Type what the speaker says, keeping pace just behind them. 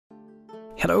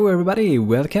Hello everybody,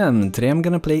 welcome! Today I'm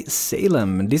gonna play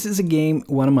Salem. This is a game,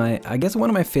 one of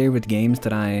my favorite games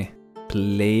that I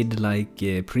played like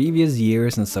previous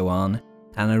years and so on.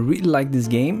 And I really like this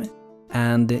game.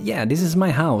 And yeah, this is my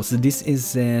house. This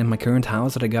is my current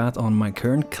house that I got on my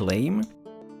current claim.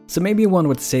 So maybe you wonder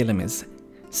what Salem is.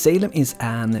 Salem is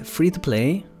an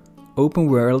free-to-play, open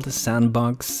world,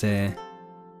 sandbox and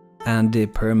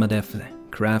permadeath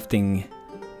crafting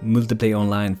multiplayer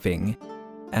online thing.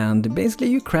 And basically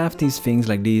you craft these things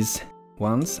like these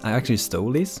ones. I actually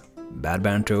stole these, bad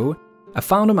banjo. I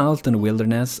found them out in the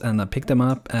wilderness and I picked them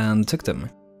up and took them.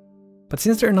 But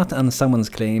since they're not on someone's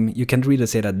claim, you can't really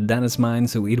say that is mine,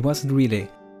 so it wasn't really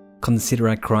considered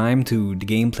a crime to the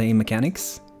gameplay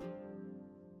mechanics.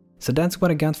 So that's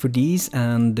what I got for these,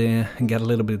 and I got a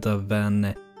little bit of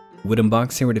a wooden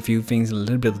box here with a few things, a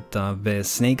little bit of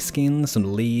snake skin,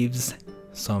 some leaves,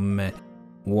 some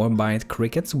Warbite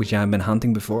crickets, which I've been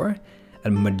hunting before,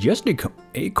 and majestic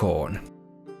acorn.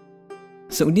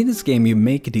 So in this game you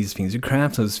make these things, you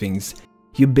craft those things,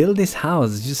 you build this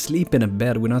house, you sleep in a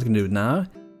bed. We're not gonna do it now,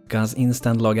 because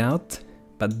instant log out,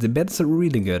 but the beds are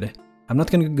really good. I'm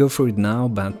not gonna go through it now,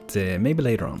 but maybe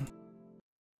later on.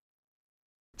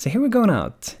 So here we're going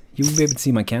out. You will be able to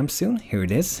see my camp soon. Here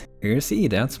it is. Here, see,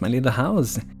 that's my little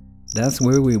house. That's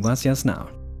where we was just now.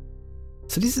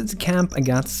 So this is the camp I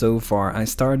got so far. I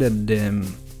started,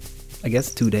 I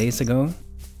guess 2 days ago.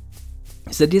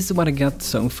 So this is what I got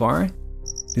so far.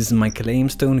 This is my claim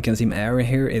stone. You can see my area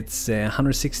here. It's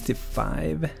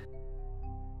 165.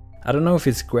 I don't know if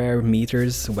it's square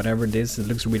meters, whatever it is. It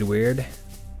looks really weird.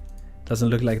 Doesn't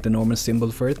look like the normal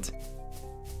symbol for it.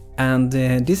 And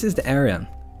this is the area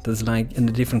that's like in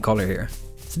a different color here.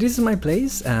 So this is my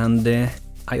place, and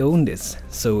I own this.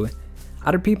 So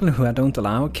other people who I don't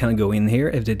allow can go in here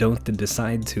if they don't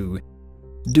decide to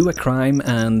do a crime,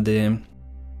 and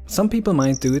some people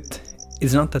might do it.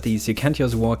 It's not that easy. You can't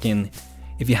just walk in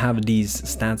if you have these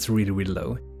stats really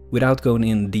low without going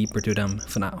in deeper to them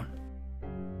for now.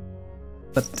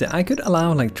 But I could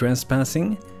allow like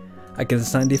trespassing. I can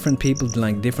assign different people to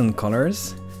like different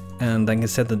colors, and I can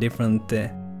set the different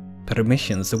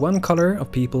permissions. So one color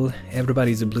of people,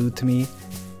 everybody's blue to me,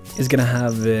 is gonna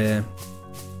have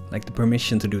like the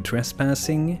permission to do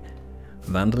trespassing,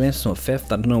 vandalism or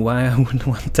theft. I don't know why I wouldn't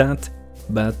want that.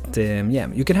 But yeah,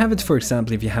 you can have it, for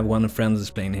example, if you have one friend who's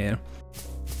playing here.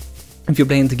 If you're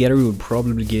playing together, you would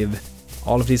probably give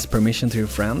all of this permission to your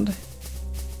friend.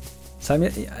 So,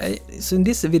 so in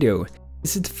this video,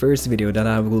 this is the first video that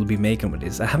I will be making with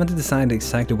this. I haven't decided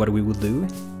exactly what we will do.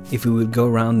 If we will go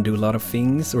around and do a lot of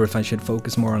things, or if I should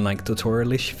focus more on like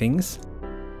tutorial-ish things.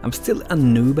 I'm still a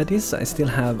noob at this, I still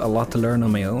have a lot to learn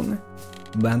on my own,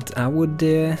 but I would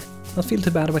not feel too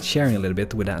bad about sharing a little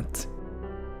bit with that.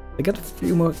 I got a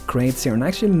few more crates here and I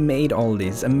actually made all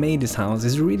this. I made this house.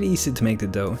 It's really easy to make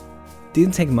it though.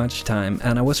 Didn't take much time,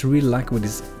 and I was really lucky with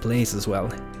this place as well,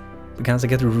 because I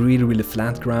got really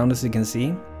flat ground, as you can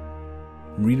see.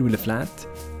 Really flat.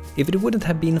 If it wouldn't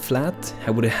have been flat, I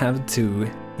would have to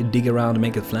dig around and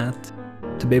make it flat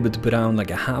to be able to put down like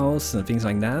a house and things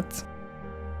like that.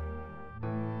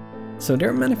 So there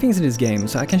are many things in this game,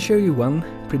 so I can show you one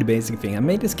pretty basic thing. I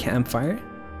made this campfire,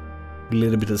 a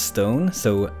little bit of stone,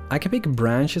 so I can pick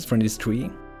branches from this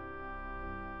tree.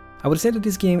 I would say that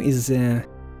this game is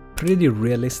pretty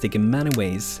realistic in many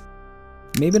ways.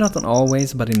 Maybe not in all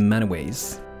ways, but in many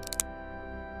ways.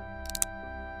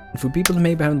 For people who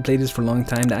maybe haven't played this for a long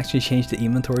time, they actually changed the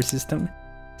inventory system.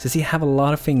 So see, I have a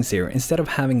lot of things here. Instead of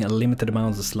having a limited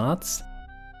amount of slots,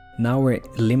 now we're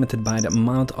limited by the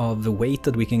amount of the weight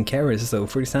that we can carry. So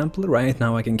for example, right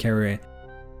now I can carry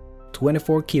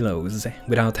 24 kilos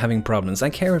without having problems. I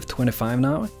carry 25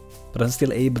 now, but I'm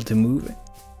still able to move.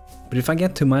 But if I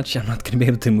get too much, I'm not going to be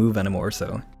able to move anymore,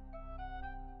 so.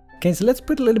 Okay, so let's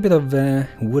put a little bit of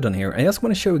wood on here. I just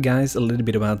want to show you guys a little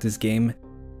bit about this game.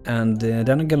 And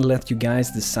then I'm going to let you guys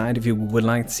decide if you would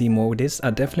like to see more with this. I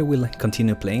definitely will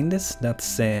continue playing this,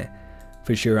 that's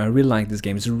for sure. I really like this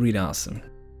game, it's really awesome.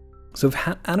 So if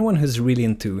anyone who's really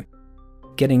into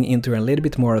getting into a little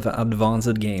bit more of an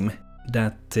advanced game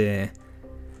that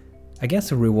I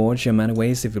guess rewards you in many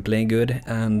ways if you play good,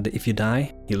 and if you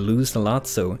die, you lose a lot,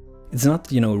 so it's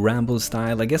not, you know, Rambo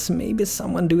style. I guess maybe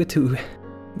someone do it too.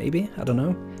 Maybe, I don't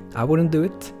know. I wouldn't do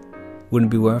it.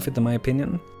 Wouldn't be worth it in my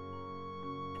opinion.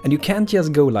 And you can't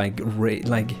just go like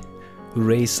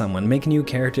raise someone, make a new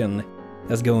character and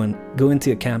just go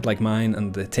into a camp like mine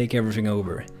and take everything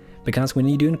over. Because when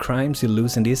you're doing crimes, you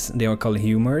lose in this. They are called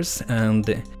humors,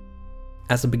 and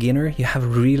as a beginner, you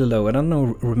have really low, I don't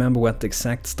know, remember what the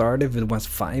exact start, if it was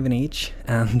 5 in each,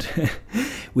 and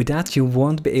with that you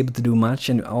won't be able to do much,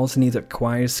 and you also need to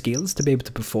acquire skills to be able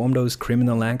to perform those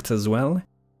criminal acts as well.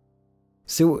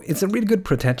 So it's a really good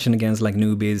protection against like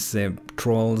newbies,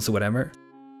 trolls, whatever.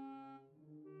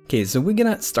 Okay, so we're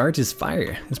gonna start this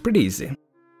fire, it's pretty easy.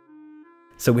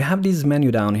 So we have this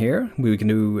menu down here, we can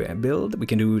do build, we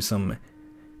can do some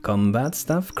combat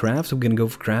stuff, craft, so we're gonna go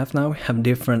for craft now. We have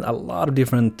a lot of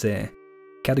different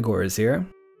categories here.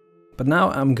 But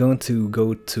now I'm going to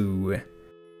go to,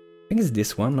 I think it's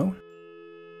this one, no?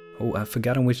 Oh, I've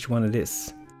forgotten which one it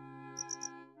is.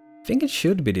 I think it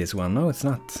should be this one, no it's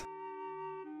not.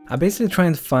 I'm basically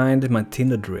trying to find my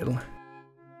Tinder drill.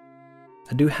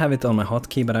 I do have it on my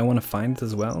hotkey, but I want to find it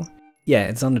as well. Yeah,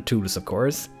 it's under tools of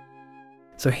course.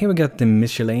 So here we got the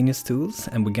miscellaneous tools,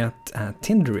 and we got a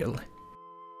Tinder drill.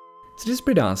 So this is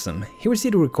pretty awesome. Here we see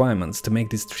the requirements to make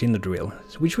this Tinder drill,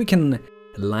 which we can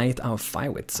light our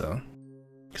fire with, so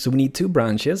we need 2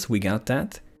 branches, we got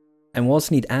that. And we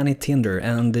also need any tinder,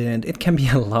 and it can be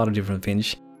a lot of different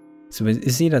things. So you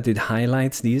see that it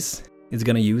highlights these, it's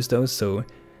gonna use those, so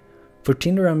for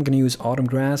tinder I'm gonna use autumn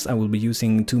grass, I will be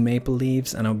using 2 maple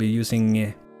leaves, and I'll be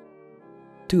using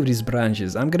 2 of these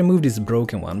branches. I'm gonna move this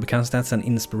broken one, because that's an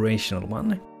inspirational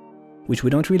one. Which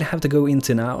we don't really have to go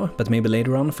into now, but maybe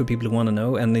later on for people who want to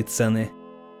know, and it's a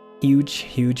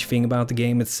huge thing about the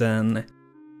game, it's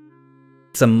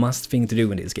a must thing to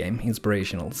do in this game,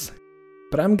 inspirationals.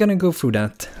 But I'm gonna go through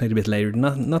that a little bit later,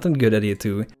 not a good idea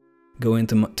to go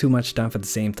into too much stuff at the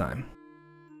same time.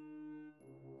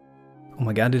 Oh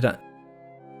my god, did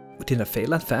I fail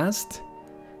that fast?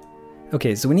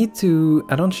 Okay, so we need to,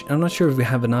 I'm not sure if we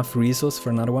have enough resource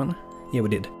for another one. Yeah, we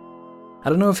did. I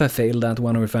don't know if I failed that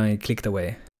one or if I clicked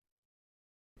away.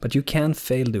 But you can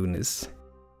fail doing this.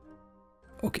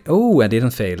 Okay, oh, I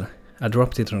didn't fail. I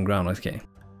dropped it on the ground, okay.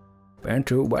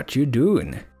 Bantu, what you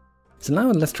doing? So now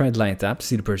let's try to light up,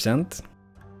 see the percent.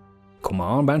 Come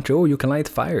on, Bantu, you can light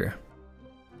fire.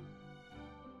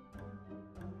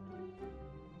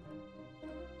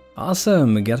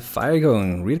 Awesome, we got fire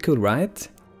going, real cool, right?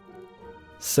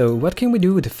 So what can we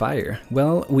do with the fire?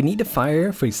 Well, we need a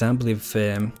fire, for example, if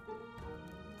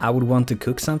I would want to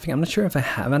cook something. I'm not sure if I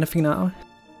have anything now.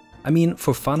 I mean,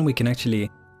 for fun we can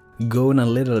actually go on a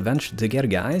little adventure together,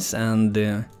 guys,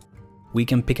 and we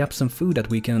can pick up some food that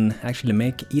we can actually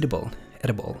make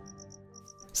edible.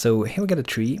 So here we got a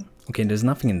tree. Okay, there's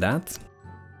nothing in that.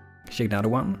 Check the other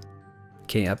one.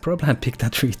 Okay, I probably have picked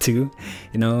that tree too.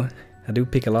 You know, I do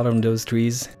pick a lot of those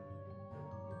trees.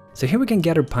 So here we can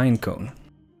gather pine cone.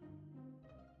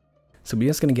 So we're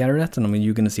just gonna gather that, and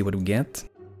you're gonna see what we get.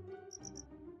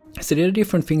 So there are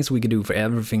different things we can do for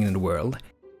everything in the world,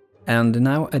 and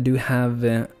now I do have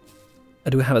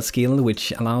a skill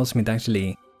which allows me to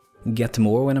actually get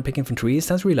more when I'm picking from trees.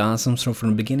 That's really awesome. So from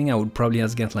the beginning I would probably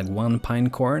just get like 1 pine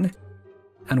corn,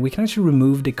 and we can actually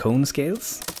remove the cone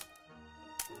scales,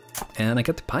 and I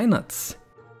got the pine nuts.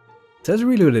 So that's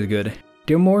really good.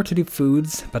 There are more to the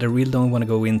foods, but I really don't want to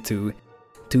go into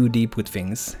too deep with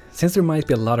things, since there might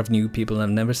be a lot of new people that have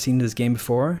never seen this game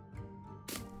before.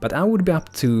 But I would be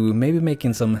up to maybe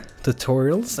making some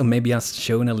tutorials, or maybe just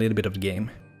showing a little bit of the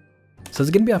game. So it's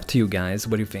gonna be up to you guys,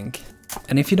 what do you think?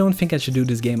 And if you don't think I should do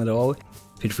this game at all,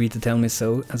 feel free to tell me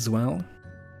so as well.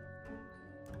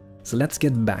 So let's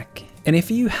get back. And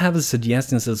if you have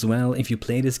suggestions as well, if you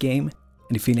play this game,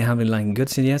 and if you have like good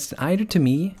suggestions, either to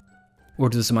me, or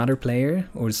to some other player,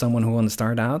 or someone who wants to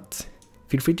start out,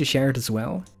 feel free to share it as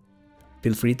well.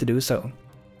 Feel free to do so.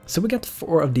 So we got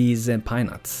 4 of these pine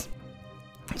nuts.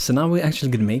 So now we're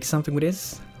actually gonna make something with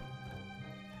this.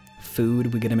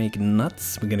 Food, we're gonna make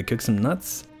nuts, we're gonna cook some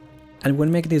nuts, and we're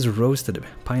gonna make these roasted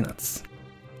pine nuts.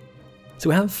 So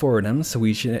we have 4 of them, so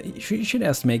we should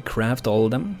just make craft all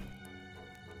of them.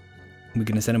 We're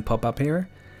gonna set them pop up here.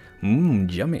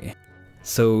 Yummy.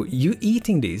 So you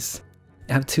eating these,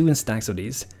 I have 2 stacks of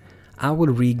these. I will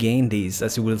regain these,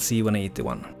 as you will see when I eat the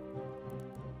one.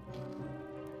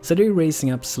 So they're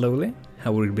raising up slowly, I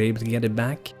will be able to get it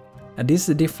back. And these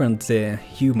are different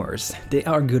humors, they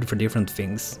are good for different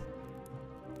things.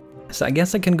 So I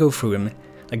guess I can go through them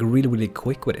like really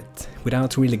quick with it,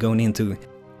 without really going into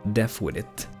depth with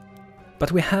it.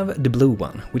 But we have the blue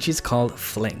one, which is called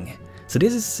Fling. So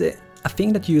this is a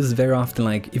thing that you use very often,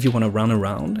 like if you want to run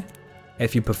around.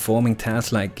 If you're performing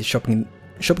tasks like chopping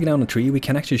down a tree, we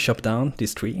can actually chop down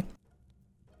this tree.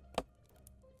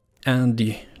 And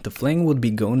the Fling would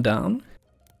be going down.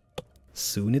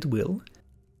 Soon it will.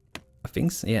 I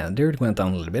think so. Yeah, there it went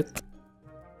down a little bit.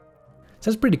 So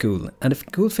that's pretty cool. And the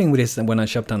cool thing with this is when I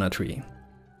chop down a tree,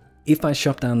 if I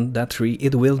chop down that tree,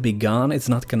 it will be gone. It's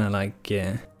not gonna like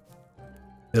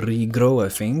regrow, I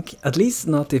think. At least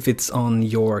not if it's on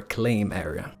your claim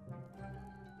area.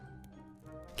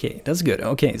 Okay, that's good.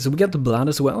 Okay, so we got the blood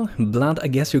as well. Blood, I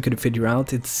guess you could figure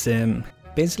out, it's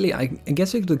basically, I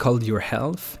guess you could call it your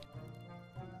health.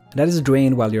 That is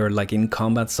drained while you're like in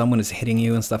combat, someone is hitting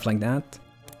you and stuff like that.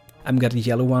 I've got a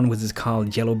yellow one which is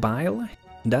called yellow bile.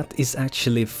 That is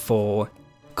actually for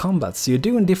combat, so you're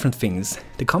doing different things.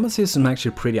 The combat system is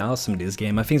actually pretty awesome in this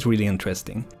game, I think it's really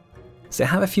interesting. So I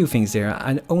have a few things there.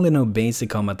 I only know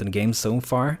basic combat in the game so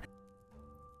far.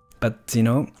 But, you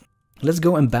know, let's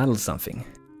go and battle something.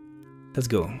 Let's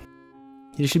go.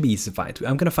 It should be easy to fight.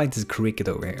 I'm gonna fight this cricket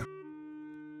over here.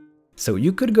 So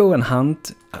you could go and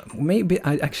hunt. Maybe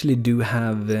I actually do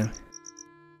have...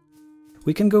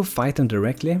 we can go fight them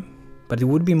directly. But it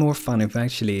would be more fun if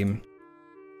actually...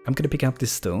 I'm gonna pick up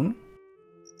this stone.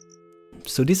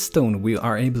 So this stone we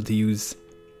are able to use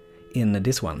in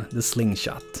this one, the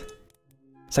slingshot.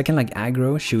 So I can like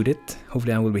aggro, shoot it.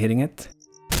 Hopefully I will be hitting it.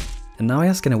 And now I'm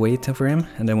just gonna wait for him,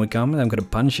 and then we come and I'm gonna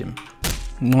punch him.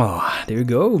 Oh, there you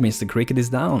go, Mr. Cricket is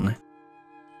down.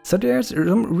 So there's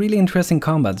some really interesting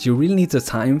combats. You really need to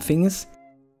time things.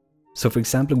 So for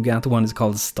example, we got one that's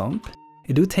called Stomp.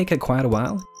 It do take quite a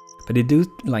while, but it do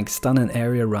like stun an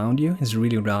area around you. It's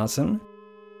really awesome.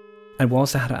 And we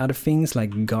also had other things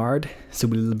like Guard, so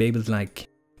we'll be able to like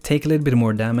take a little bit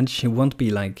more damage. You won't be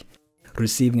like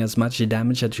receiving as much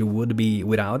damage as you would be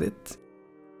without it.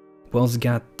 We also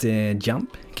got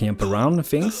Jump, can jump around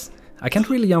things. I can't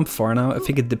really jump far now, I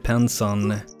think it depends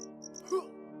on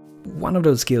one of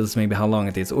those skills, maybe how long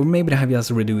it is, or maybe they have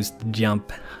just reduced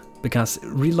jump, because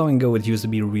really long ago it used to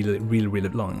be really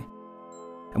long.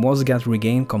 And we also got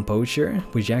Regain Composure,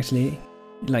 which actually,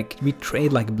 like, we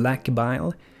trade like black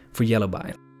bile for yellow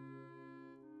bile.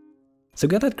 So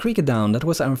got that cricket down, that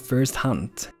was our first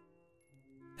hunt.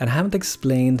 And I haven't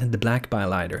explained the black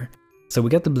bile either. So we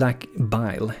got the black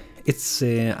bile. It's,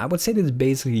 I would say that it's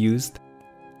basically used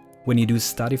when you do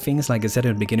study things. Like I said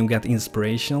at the beginning, we got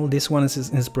inspirational. This one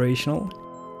is inspirational.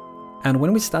 And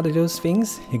when we study those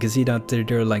things, you can see that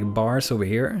there are like bars over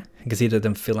here. You can see that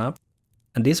them fill up.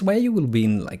 And this way you will be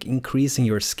like increasing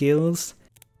your skills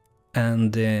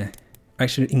and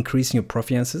actually increasing your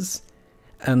proficiencies.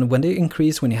 And when they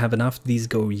increase, when you have enough, these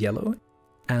go yellow.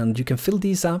 And you can fill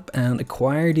these up and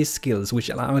acquire these skills, which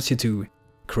allows you to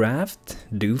craft,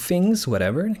 do things,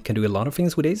 whatever. You can do a lot of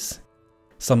things with this.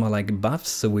 Some are like buffs,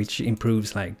 so which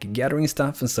improves like gathering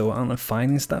stuff and so on, and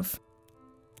finding stuff.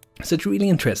 So it's really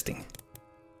interesting.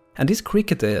 And this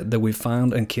cricket that we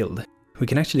found and killed, we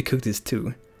can actually cook this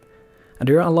too. And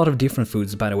there are a lot of different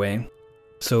foods, by the way.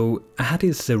 So I had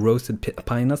these roasted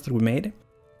pine nuts that we made.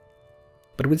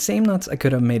 But with the same nuts I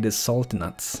could have made the salty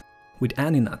nuts, with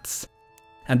any nuts.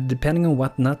 And depending on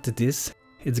what nut it is,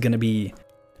 it's gonna be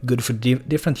good for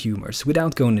different humors,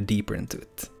 without going deeper into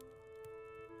it.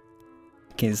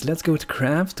 Okay, so let's go to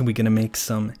craft. We're gonna make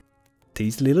some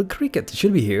tasty little cricket. It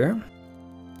should be here.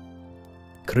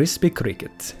 Crispy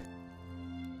cricket.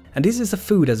 And this is a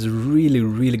food that's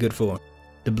really good for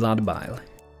the blood bile.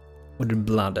 Or the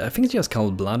blood. I think it's just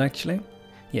called blood actually.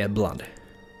 Yeah, blood.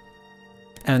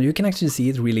 And you can actually see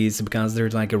it really easy because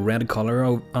there's like a red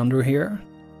color under here.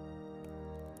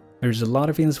 There's a lot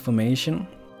of information.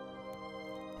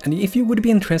 And if you would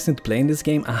be interested in playing this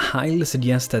game, I highly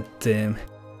suggest that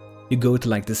you go to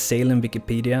like the Salem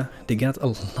Wikipedia. They got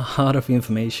a lot of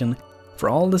information for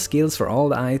all the skills, for all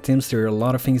the items. There are a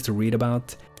lot of things to read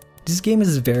about. This game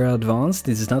is very advanced.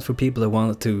 This is not for people that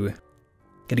want to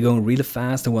get going really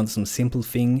fast and want some simple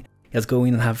thing. Just go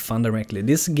in and have fun directly.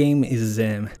 This game is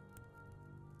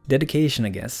dedication, I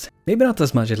guess. Maybe not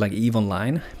as much as like EVE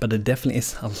Online, but it definitely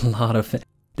is a lot of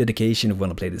dedication if you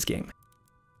want to play this game.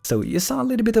 So you saw a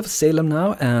little bit of Salem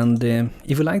now, and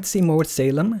if you'd like to see more with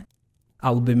Salem,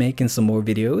 I'll be making some more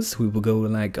videos. We will go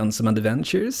like on some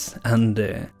adventures, and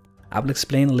I will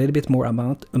explain a little bit more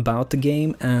about the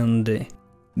game, and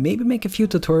maybe make a few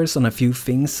tutorials on a few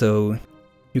things so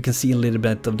you can see a little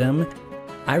bit of them.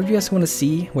 I just want to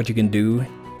see what you can do,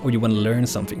 or you want to learn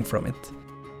something from it.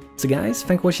 So guys,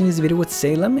 thanks for watching this video with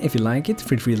Salem. If you like it,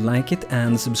 feel free to like it,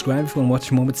 and subscribe if you want to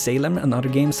watch more with Salem and other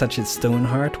games such as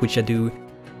Stoneheart, which I do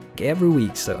every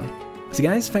week. So guys,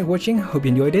 thanks for watching, hope you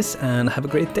enjoyed this, and have a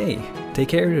great day. Take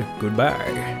care,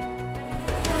 goodbye.